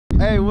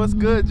Hey, what's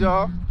good,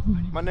 y'all?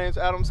 My name's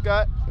Adam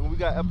Scott, and we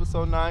got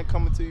episode 9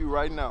 coming to you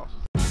right now.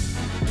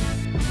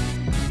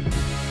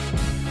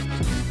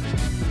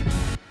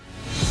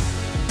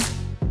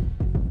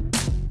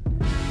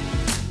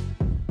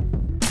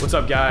 What's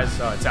up, guys?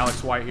 It's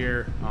Alex White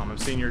here. I'm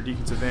senior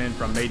defensive end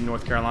from Maiden,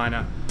 North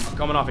Carolina. I'm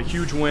coming off a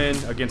huge win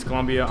against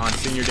Columbia on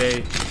senior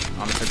day.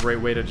 It's a great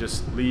way to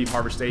just leave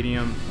Harbor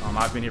Stadium.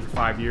 I've been here for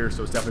 5 years,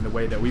 so it's definitely the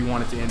way that we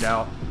want it to end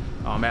out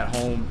at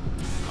home.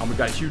 We've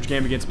got a huge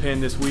game against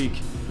Penn this week.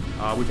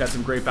 We've had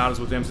some great battles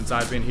with them since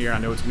I've been here. I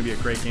know it's going to be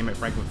a great game at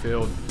Franklin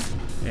Field.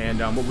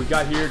 And what we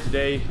got here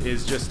today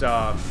is just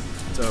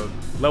it's a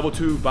level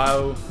 2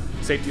 bio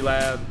safety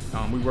lab.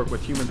 We work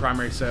with human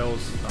primary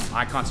cells.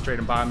 I concentrate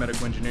in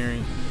biomedical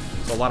engineering,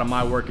 so a lot of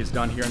my work is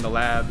done here in the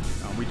lab.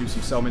 We do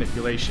some cell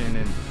manipulation,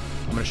 and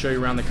I'm going to show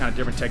you around the kind of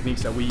different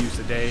techniques that we use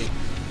today,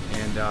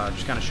 and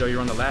just kind of show you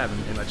around the lab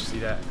and let you see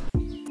that.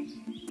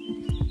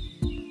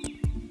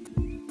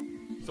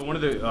 So one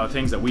of the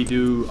things that we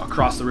do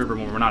across the river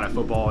when we're not at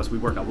football is we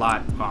work a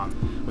lot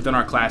within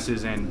our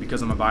classes, and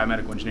because I'm a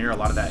biomedical engineer, a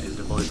lot of that is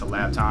devoted to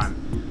lab time.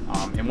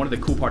 And one of the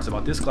cool parts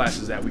about this class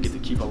is that we get to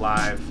keep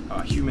alive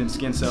human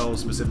skin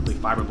cells, specifically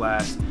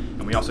fibroblasts,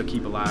 and we also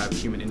keep alive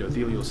human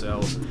endothelial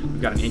cells.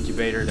 We've got an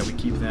incubator that we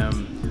keep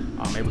them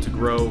able to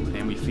grow,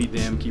 and we feed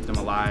them, keep them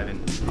alive.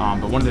 And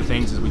but one of the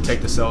things is we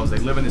take the cells, they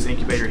live in this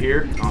incubator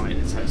here, and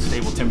it's at a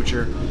stable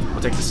temperature.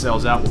 We'll take the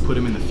cells out, we'll put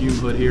them in the fume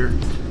hood here,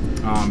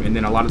 and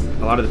then a lot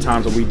of the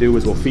times what we do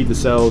is we'll feed the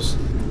cells,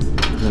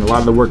 and a lot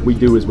of the work we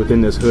do is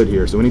within this hood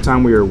here. So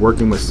anytime we are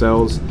working with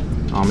cells,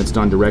 it's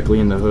done directly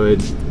in the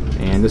hood.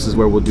 And this is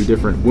where we'll do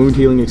different wound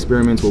healing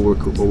experiments where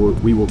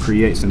we will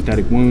create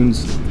synthetic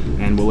wounds,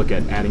 and we'll look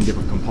at adding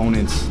different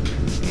components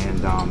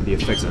and the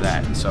effects of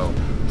that. And so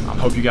I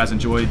hope you guys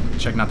enjoyed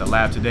checking out the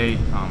lab today.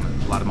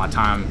 A lot of my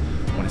time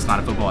when it's not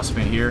a football I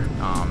spent here,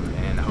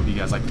 and I hope you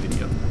guys like the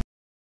video.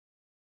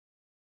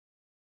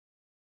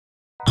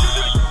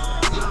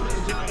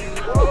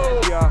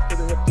 Yeah, for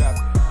the hip tap.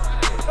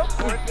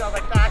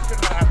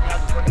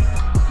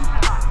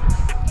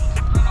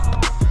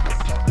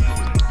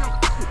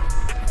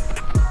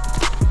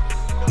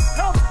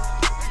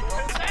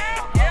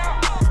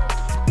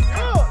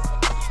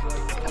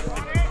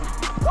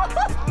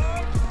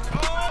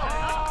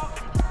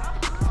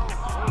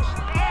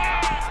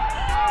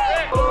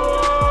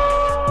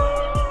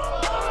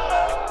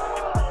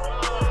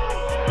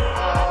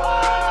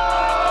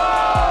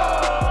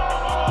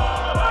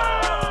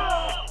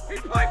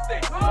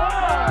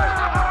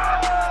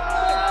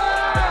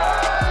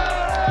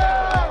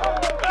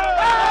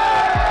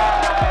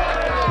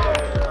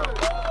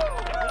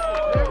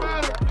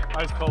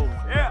 Ice cold.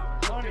 Yeah.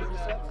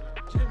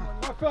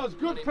 My fellas,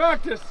 good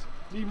practice.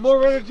 Need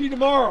more energy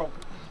tomorrow.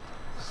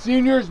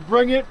 Seniors,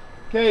 bring it.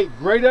 Okay,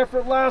 great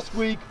effort last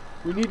week.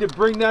 We need to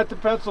bring that to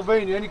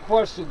Pennsylvania. Any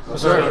questions?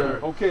 Yes, sir.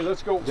 Okay,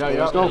 let's go. Yeah,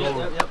 let's go.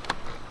 Yep.